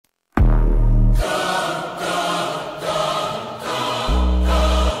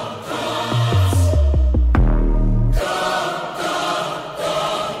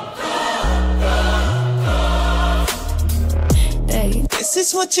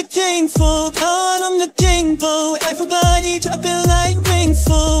is what you came for. Caught on the rainbow, everybody dropping like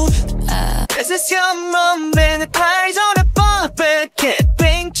rainfall. This is your moment, eyes on the puppet.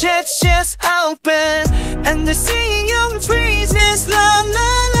 Keeping chips just open, and the seeing you freeze is la la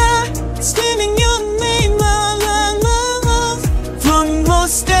la. Screaming your name, la la la. One more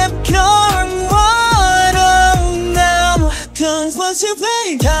step, you're in water now. Cause once you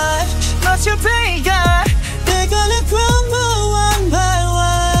play God, Once you play God, they're gonna crumble one by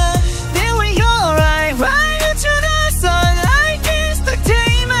one. then we go right into the sun. Like it's the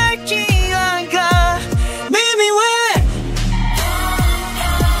day my king on God. Baby, where?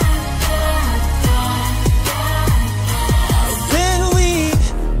 Then we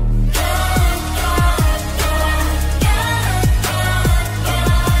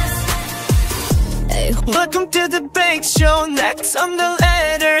Welcome to the big show. Next on the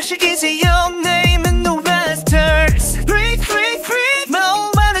ladder, she gives you your name in the westerns. Freak,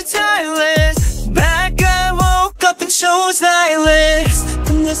 no matter silence. Back I woke up and show silence.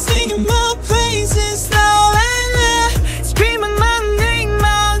 and they're singing my praises, la la la. Screaming my name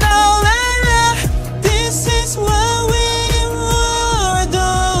out, La la la. This is what we were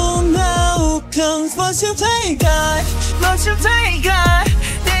done now. Comes once you play God. once you play God,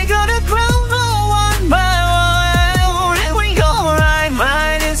 they gonna crumble one by one. And we go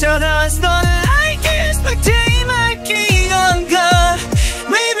right into the sun. Like it's the day my king on God.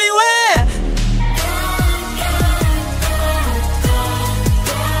 Baby, where?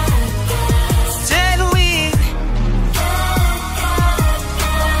 Then we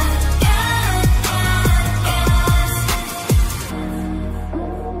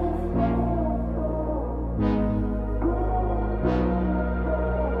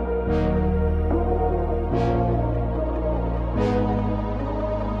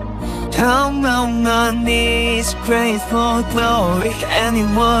down on my knees, pray for glory.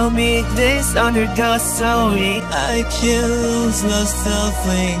 Anyone meet this under the story? I choose lost of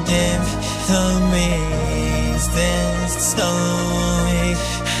freedom. The means this story.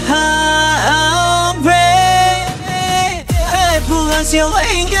 I'm brave. I pull your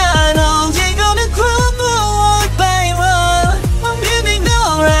way, I know you're gonna crumble one by one. I'm getting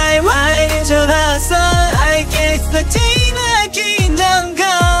right into the sun. I guess the team I kingdom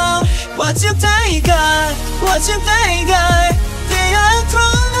come. What's your tiger? What's your tiger? They are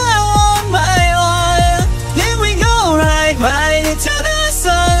through.